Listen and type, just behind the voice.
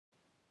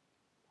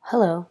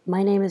Hello,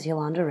 my name is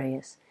Yolanda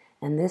Reyes,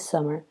 and this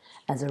summer,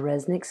 as a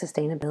Resnick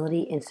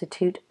Sustainability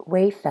Institute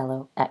Way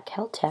Fellow at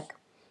Caltech,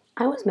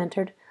 I was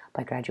mentored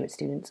by graduate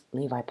students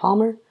Levi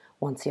Palmer,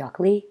 Wonseok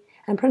Lee,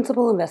 and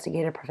Principal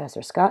Investigator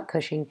Professor Scott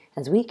Cushing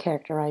as we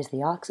characterize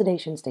the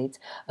oxidation states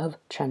of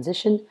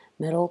transition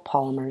metal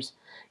polymers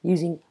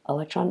using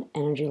electron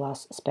energy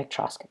loss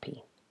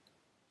spectroscopy.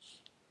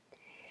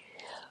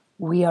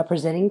 We are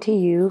presenting to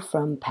you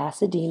from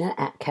Pasadena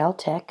at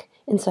Caltech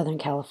in Southern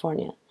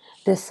California.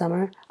 This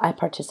summer, I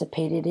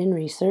participated in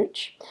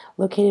research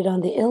located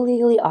on the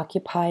illegally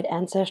occupied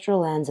ancestral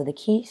lands of the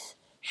Kees,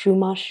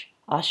 Chumash,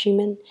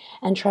 Ashiman,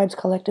 and tribes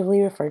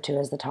collectively referred to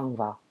as the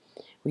Tongva.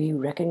 We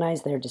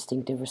recognize their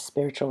distinctive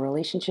spiritual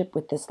relationship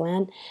with this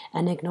land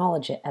and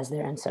acknowledge it as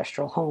their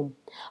ancestral home.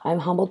 I am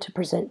humbled to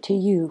present to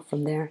you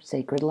from their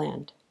sacred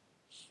land.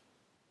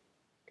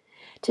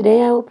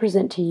 Today I will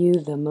present to you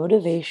the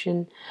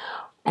motivation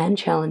and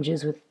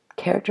challenges with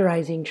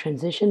characterizing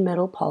transition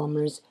metal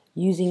polymers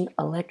using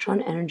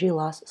electron energy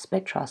loss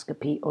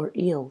spectroscopy, or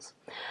EELS.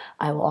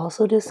 I will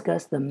also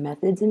discuss the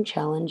methods and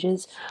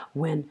challenges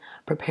when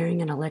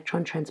preparing an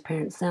electron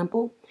transparent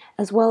sample,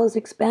 as well as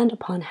expand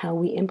upon how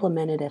we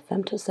implemented a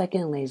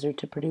femtosecond laser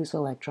to produce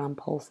electron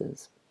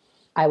pulses.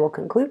 I will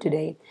conclude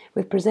today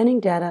with presenting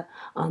data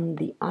on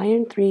the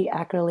iron 3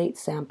 acrylate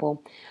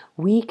sample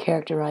we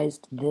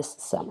characterized this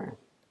summer.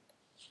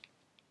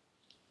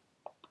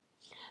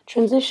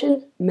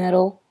 Transition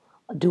metal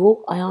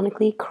dual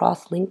ionically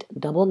cross-linked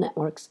double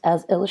networks,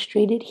 as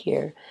illustrated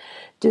here,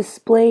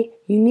 display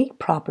unique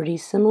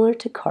properties similar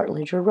to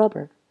cartilage or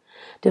rubber.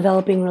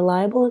 Developing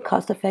reliable and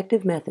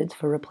cost-effective methods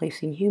for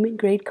replacing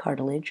human-grade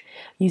cartilage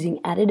using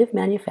additive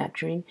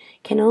manufacturing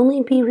can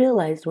only be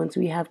realized once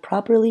we have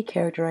properly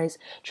characterized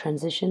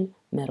transition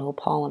metal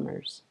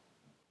polymers.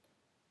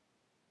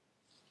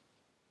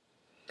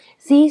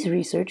 Z's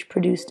research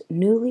produced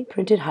newly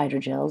printed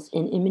hydrogels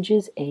in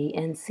images A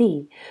and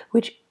C,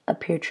 which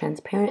appear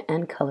transparent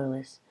and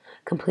colorless,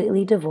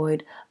 completely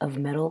devoid of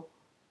metal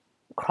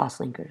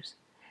crosslinkers.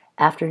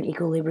 After an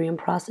equilibrium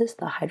process,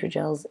 the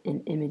hydrogels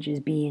in images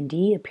B and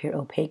D appear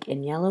opaque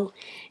and yellow,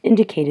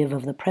 indicative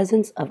of the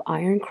presence of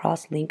iron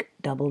cross-link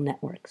double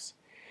networks.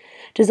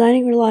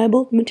 Designing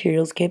reliable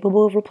materials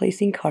capable of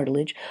replacing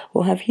cartilage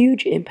will have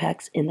huge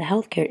impacts in the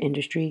healthcare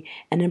industry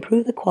and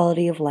improve the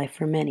quality of life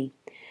for many.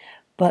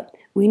 But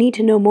we need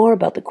to know more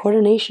about the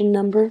coordination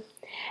number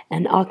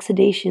and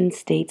oxidation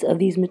states of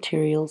these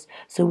materials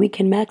so we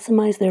can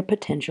maximize their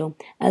potential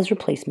as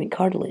replacement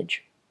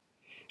cartilage.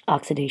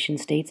 Oxidation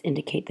states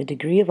indicate the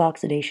degree of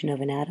oxidation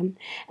of an atom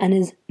and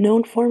is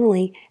known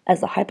formally as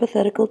the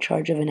hypothetical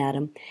charge of an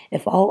atom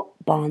if all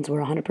bonds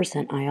were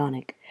 100%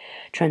 ionic.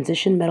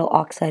 Transition metal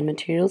oxide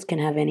materials can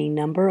have any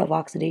number of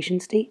oxidation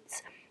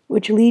states,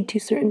 which lead to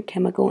certain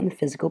chemical and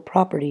physical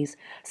properties,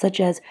 such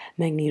as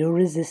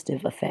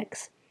magnetoresistive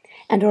effects,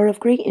 and are of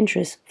great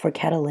interest for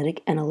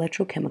catalytic and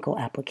electrochemical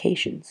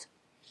applications.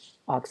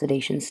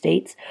 Oxidation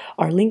states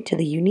are linked to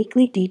the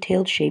uniquely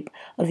detailed shape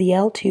of the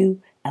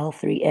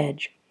L2-L3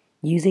 edge.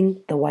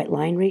 Using the white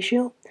line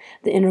ratio,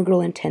 the integral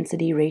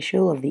intensity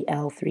ratio of the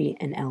L3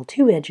 and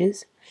L2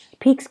 edges,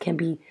 peaks can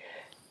be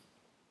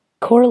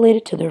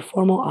correlated to their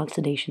formal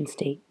oxidation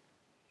state.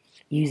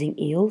 Using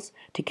EELS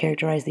to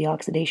characterize the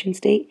oxidation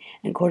state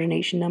and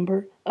coordination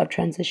number of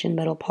transition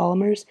metal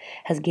polymers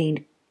has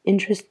gained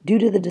interest due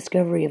to the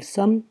discovery of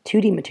some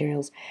 2D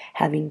materials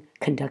having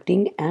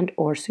conducting and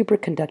or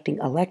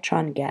superconducting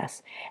electron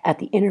gas at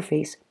the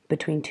interface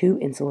between two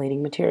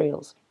insulating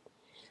materials.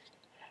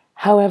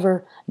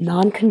 However,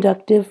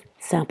 non-conductive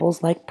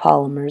samples like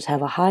polymers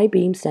have a high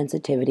beam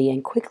sensitivity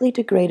and quickly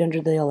degrade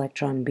under the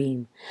electron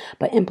beam.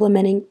 By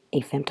implementing a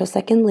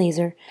femtosecond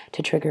laser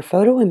to trigger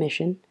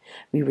photoemission,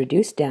 we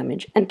reduce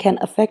damage and can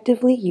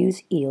effectively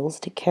use EELS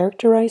to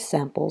characterize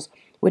samples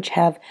which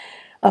have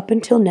up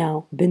until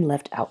now been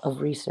left out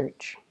of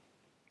research.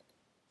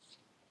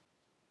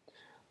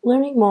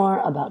 Learning more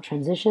about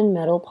transition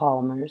metal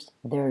polymers,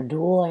 their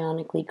dual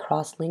ionically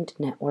cross-linked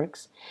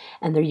networks,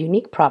 and their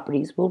unique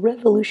properties will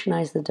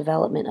revolutionize the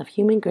development of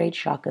human-grade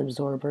shock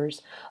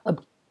absorbers,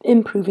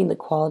 improving the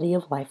quality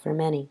of life for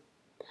many.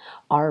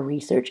 Our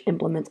research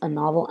implements a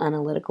novel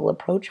analytical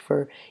approach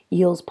for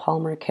EELS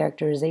polymer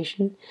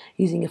characterization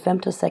using a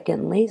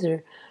femtosecond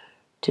laser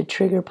to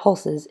trigger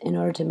pulses in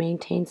order to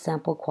maintain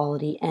sample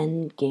quality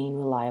and gain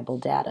reliable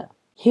data.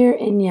 Here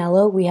in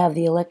yellow, we have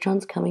the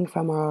electrons coming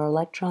from our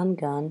electron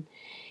gun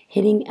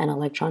hitting an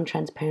electron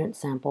transparent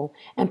sample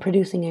and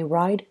producing a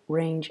wide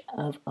range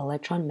of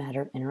electron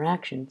matter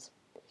interactions.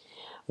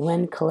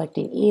 When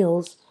collecting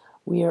EELS,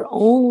 we are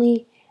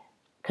only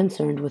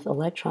concerned with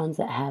electrons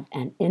that have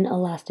an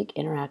inelastic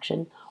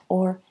interaction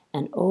or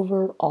an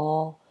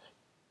overall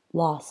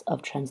loss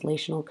of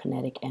translational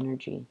kinetic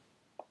energy.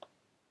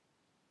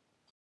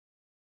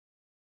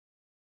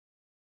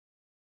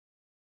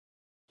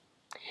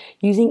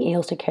 Using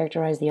EELS to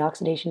characterize the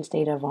oxidation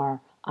state of our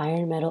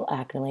iron metal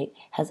acrylate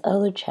has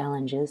other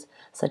challenges,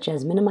 such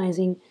as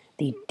minimizing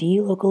the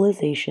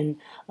delocalization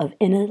of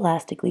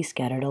inelastically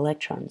scattered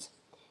electrons.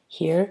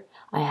 Here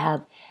I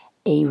have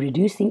a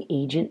reducing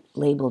agent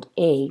labeled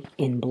A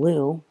in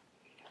blue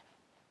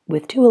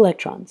with 2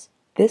 electrons.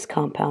 This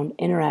compound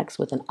interacts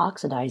with an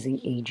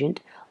oxidizing agent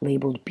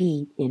labeled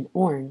B in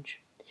orange.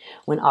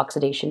 When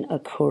oxidation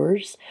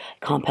occurs,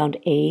 compound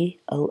A's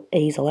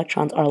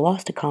electrons are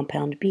lost to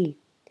compound B.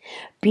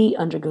 B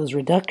undergoes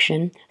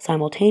reduction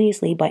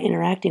simultaneously by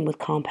interacting with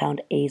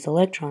compound A's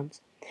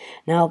electrons.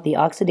 Now, the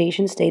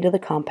oxidation state of the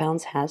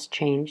compounds has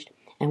changed,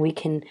 and we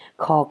can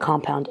call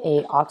compound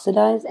A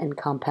oxidized and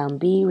compound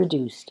B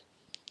reduced.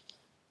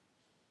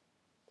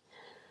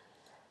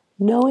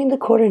 Knowing the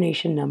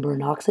coordination number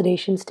and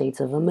oxidation states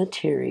of a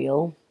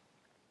material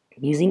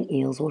using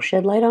eels will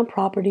shed light on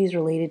properties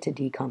related to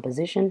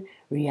decomposition,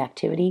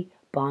 reactivity,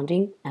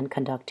 bonding, and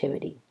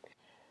conductivity.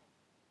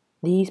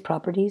 These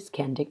properties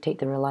can dictate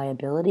the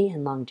reliability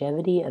and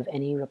longevity of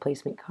any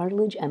replacement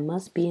cartilage and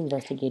must be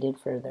investigated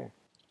further.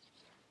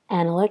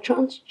 An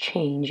electron's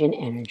change in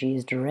energy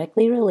is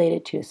directly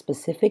related to a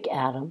specific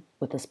atom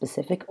with a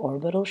specific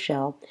orbital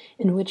shell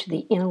in which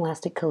the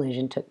inelastic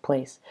collision took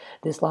place.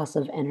 This loss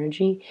of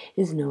energy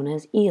is known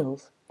as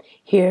eels.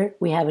 Here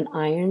we have an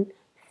iron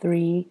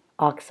 3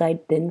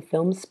 oxide thin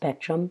film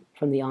spectrum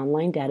from the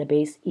online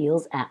database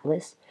EELS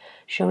Atlas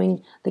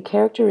showing the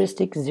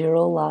characteristic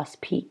zero loss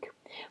peak,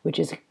 which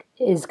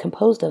is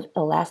composed of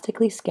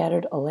elastically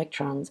scattered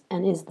electrons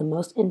and is the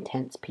most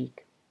intense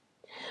peak.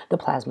 The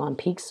plasmon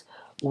peaks,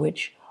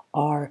 which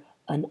are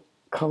a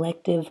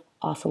collective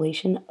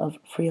oscillation of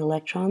free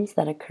electrons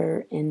that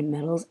occur in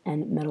metals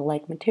and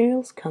metal-like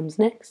materials, comes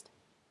next.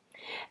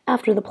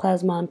 After the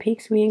plasmon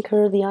peaks, we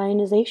incur the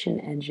ionization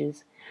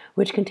edges,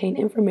 which contain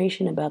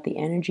information about the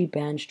energy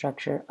band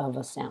structure of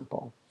a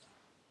sample.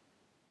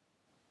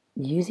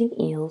 Using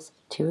eels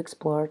to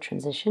explore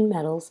transition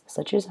metals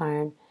such as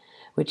iron,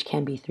 which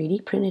can be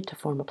 3D printed to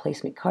form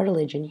replacement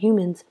cartilage in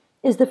humans,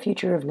 is the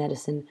future of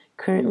medicine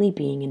currently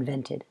being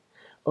invented.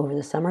 Over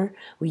the summer,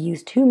 we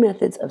used 2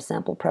 methods of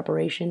sample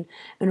preparation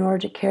in order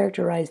to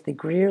characterize the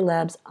Greer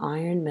Labs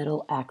iron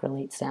metal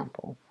acrylate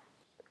sample.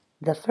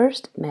 The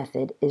first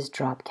method is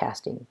drop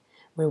casting,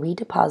 where we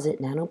deposit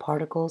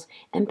nanoparticles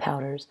and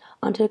powders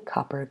onto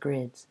copper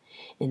grids.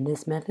 In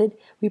this method,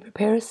 we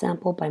prepare a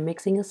sample by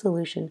mixing a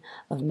solution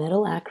of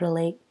metal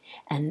acrylate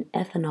and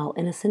ethanol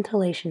in a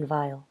scintillation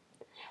vial.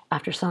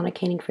 After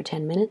sonicating for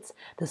 10 minutes,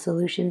 the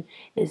solution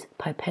is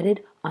pipetted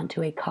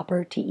onto a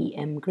copper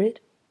TEM grid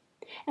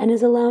and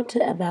is allowed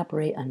to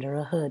evaporate under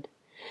a hood.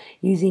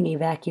 Using a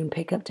vacuum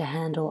pickup to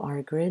handle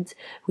our grids,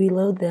 we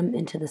load them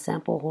into the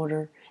sample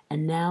holder,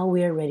 and now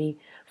we are ready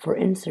for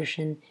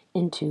insertion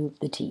into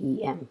the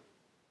TEM.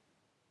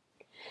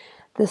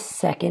 The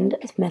second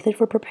method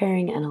for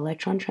preparing an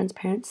electron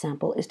transparent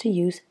sample is to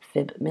use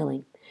fib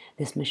milling.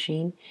 This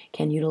machine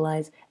can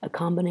utilize a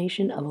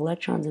combination of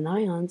electrons and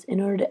ions in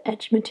order to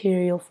etch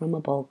material from a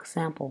bulk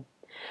sample.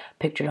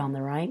 Pictured on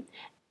the right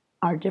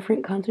are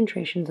different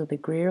concentrations of the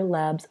Greer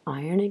Labs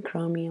iron and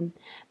chromium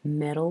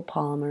metal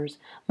polymers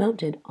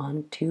mounted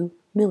on 2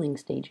 milling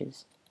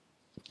stages.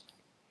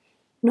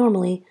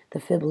 Normally, the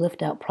fib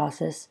lift-out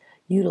process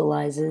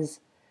utilizes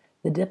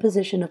the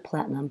deposition of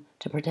platinum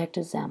to protect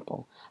a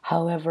sample.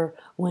 However,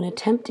 when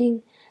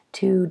attempting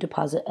to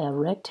deposit a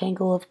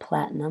rectangle of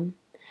platinum,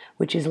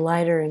 which is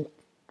lighter in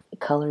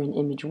color in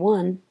image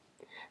 1,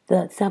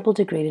 the sample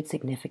degraded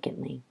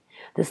significantly.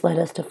 This led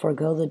us to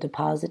forego the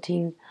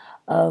depositing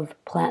of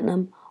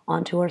platinum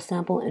onto our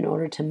sample in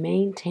order to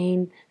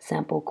maintain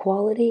sample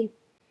quality.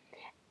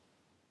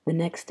 The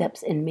next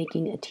steps in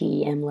making a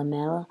TEM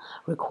lamella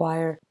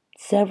require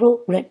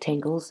several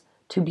rectangles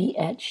to be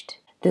etched.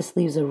 This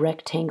leaves a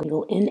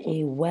rectangle in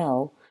a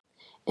well.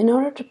 In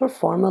order to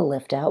perform a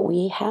lift-out,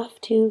 we have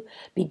to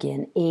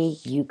begin a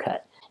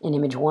U-cut. In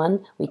image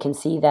 1, we can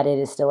see that it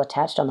is still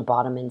attached on the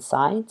bottom and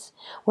sides,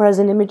 whereas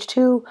in image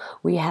 2,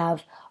 we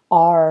have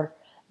our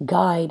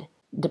guide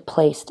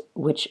placed,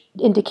 which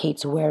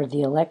indicates where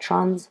the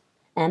electrons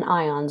and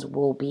ions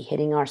will be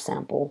hitting our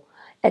sample,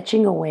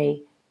 etching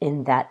away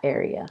in that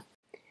area.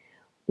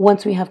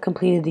 Once we have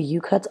completed the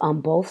U-cuts on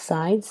both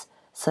sides,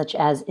 such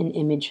as in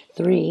image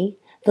 3,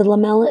 the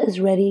lamella is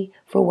ready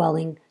for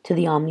welling to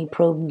the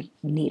OmniProbe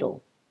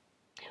needle.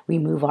 We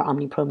move our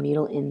OmniProbe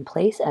needle in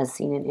place as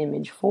seen in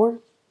image 4,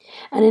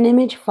 and in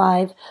image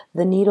 5,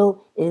 the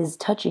needle is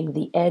touching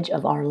the edge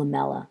of our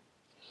lamella.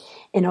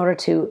 In order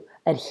to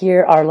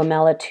adhere our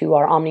lamella to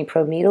our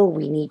OmniProbe needle,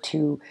 we need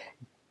to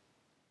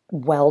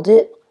weld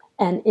it,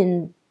 and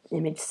in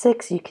image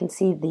 6 you can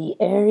see the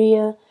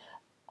area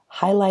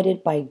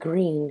highlighted by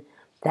green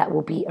that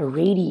will be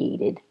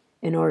irradiated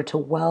in order to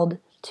weld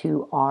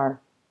to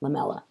our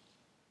lamella.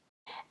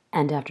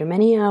 And after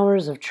many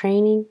hours of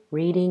training,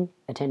 reading,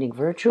 attending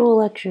virtual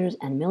lectures,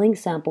 and milling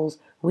samples,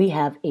 we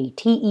have a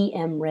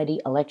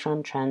TEM-ready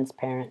electron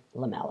transparent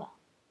lamella.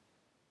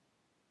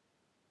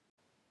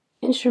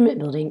 Instrument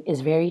building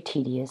is very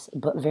tedious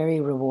but very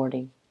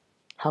rewarding.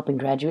 Helping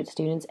graduate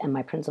students and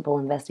my principal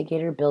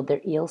investigator build their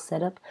EELS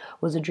setup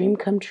was a dream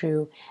come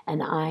true,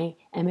 and I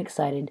am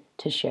excited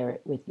to share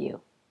it with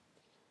you.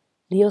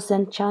 Dio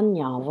sen chan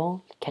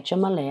nyavo, kecha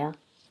malea.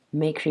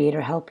 May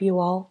Creator help you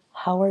all,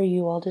 How are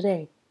you all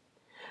today?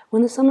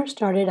 When the summer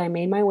started, I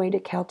made my way to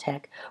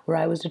Caltech, where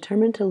I was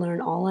determined to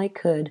learn all I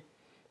could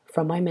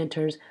from my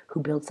mentors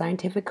who built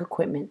scientific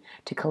equipment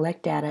to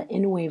collect data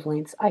in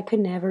wavelengths I could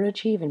never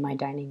achieve in my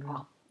dining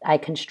room. I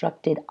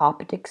constructed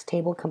optics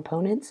table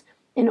components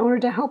in order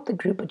to help the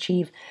group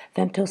achieve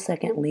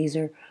femtosecond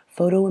laser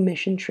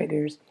photoemission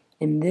triggers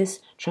in this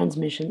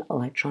transmission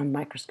electron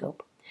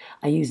microscope.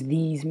 I used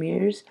these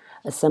mirrors,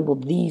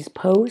 assembled these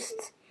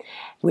posts,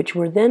 which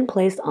were then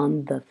placed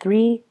on the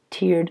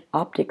three-tiered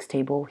optics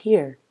table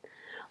here.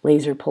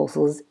 Laser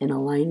pulses in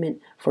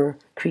alignment for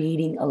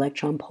creating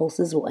electron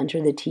pulses will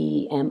enter the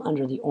TEM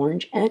under the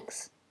orange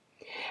X,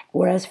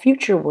 whereas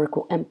future work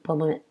will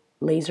implement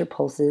laser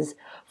pulses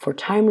for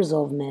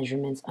time-resolved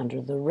measurements under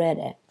the red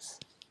X.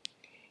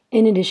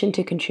 In addition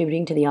to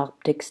contributing to the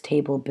optics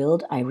table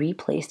build, I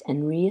replaced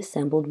and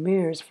reassembled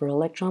mirrors for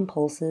electron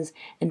pulses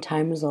and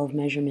time-resolved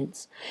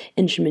measurements.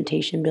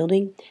 Instrumentation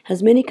building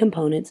has many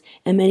components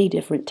and many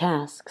different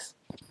tasks.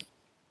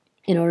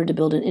 In order to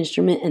build an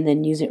instrument and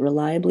then use it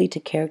reliably to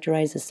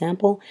characterize a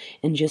sample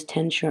in just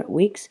 10 short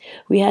weeks,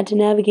 we had to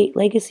navigate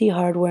legacy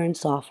hardware and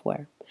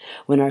software.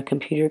 When our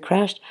computer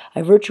crashed,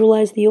 I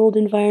virtualized the old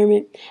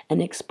environment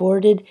and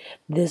exported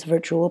this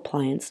virtual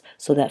appliance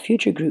so that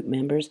future group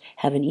members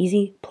have an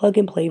easy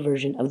plug-and-play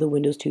version of the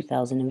Windows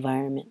 2000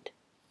 environment.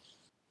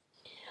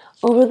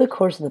 Over the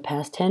course of the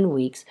past 10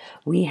 weeks,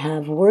 we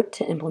have worked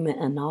to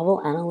implement a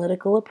novel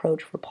analytical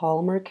approach for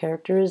polymer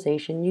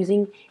characterization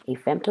using a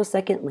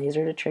femtosecond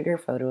laser to trigger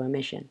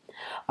photoemission.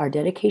 Our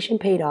dedication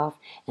paid off,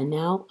 and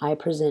now I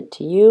present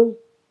to you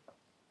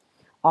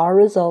our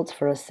results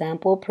for a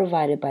sample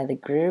provided by the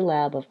Greer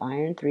Lab of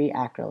iron 3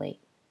 acrylate.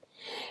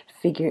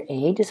 Figure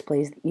A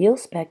displays the EO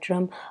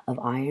spectrum of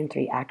iron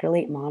 3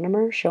 acrylate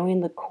monomer showing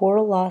the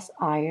core loss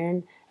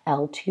iron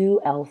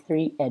L2,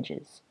 L3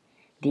 edges.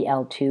 The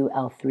L2,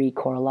 L3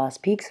 core loss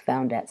peaks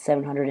found at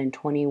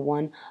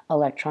 721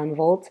 electron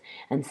volts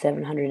and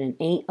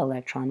 708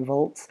 electron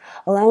volts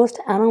allow us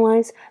to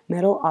analyze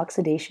metal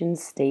oxidation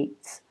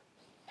states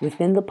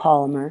within the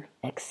polymer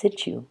ex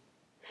situ.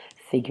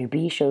 Figure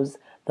B shows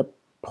the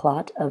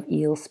plot of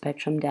EO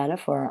spectrum data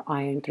for our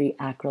iron 3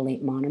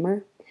 acrylate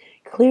monomer,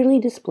 clearly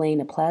displaying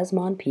a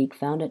plasmon peak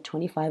found at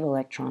 25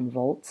 electron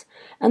volts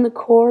and the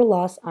core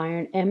loss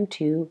iron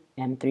M2,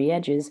 M3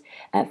 edges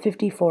at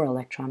 54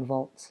 electron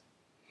volts.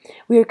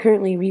 We are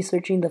currently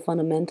researching the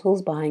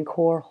fundamentals behind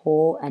core,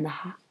 hole, and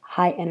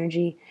high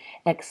energy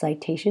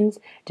excitations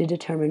to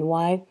determine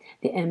why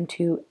the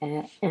M2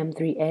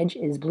 M3 edge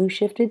is blue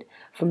shifted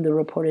from the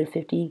reported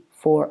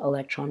 54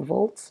 electron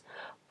volts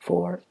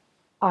for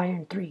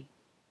iron 3.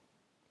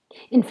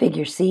 In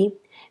figure C,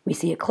 we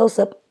see a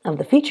close-up of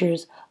the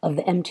features of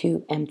the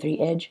M2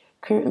 M3 edge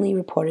currently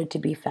reported to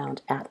be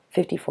found at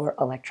 54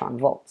 electron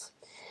volts.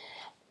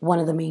 One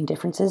of the main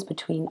differences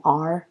between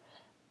our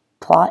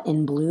plot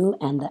in blue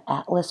and the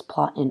Atlas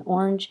plot in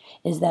orange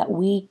is that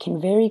we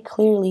can very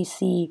clearly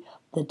see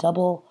the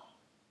double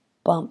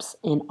bumps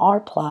in our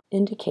plot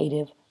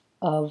indicative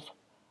of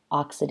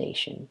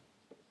oxidation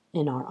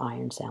in our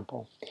iron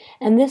sample.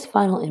 And this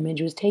final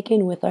image was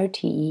taken with our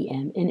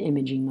TEM in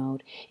imaging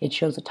mode. It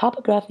shows a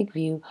topographic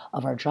view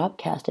of our drop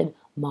casted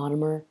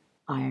monomer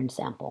iron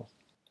sample.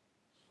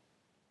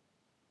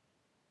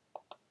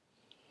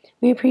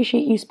 We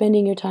appreciate you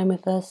spending your time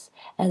with us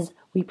as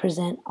we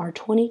present our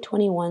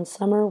 2021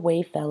 Summer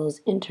Wave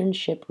Fellows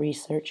Internship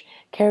Research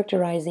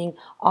Characterizing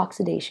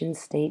Oxidation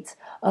States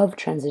of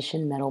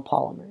Transition Metal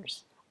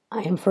Polymers.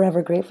 I am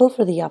forever grateful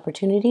for the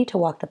opportunity to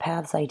walk the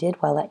paths I did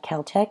while at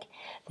Caltech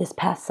this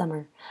past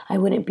summer. I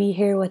wouldn't be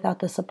here without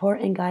the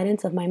support and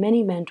guidance of my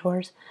many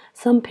mentors,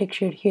 some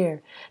pictured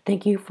here.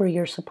 Thank you for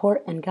your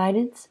support and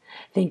guidance.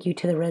 Thank you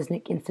to the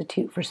Resnick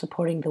Institute for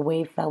supporting the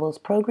Wave Fellows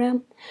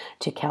program,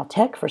 to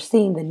Caltech for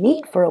seeing the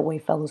need for a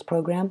Wave Fellows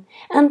program,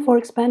 and for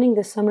expanding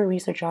this summer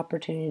research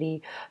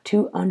opportunity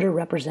to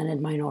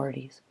underrepresented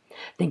minorities.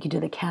 Thank you to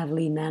the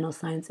Kavli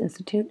Nanoscience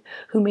Institute,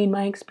 who made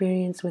my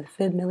experience with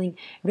fib milling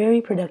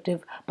very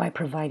productive by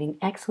providing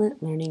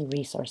excellent learning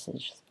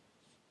resources.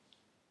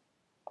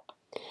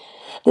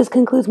 This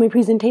concludes my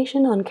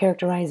presentation on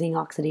characterizing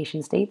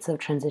oxidation states of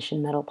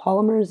transition metal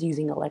polymers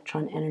using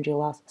electron energy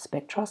loss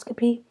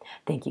spectroscopy.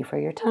 Thank you for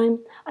your time.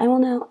 I will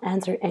now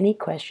answer any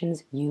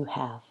questions you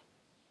have.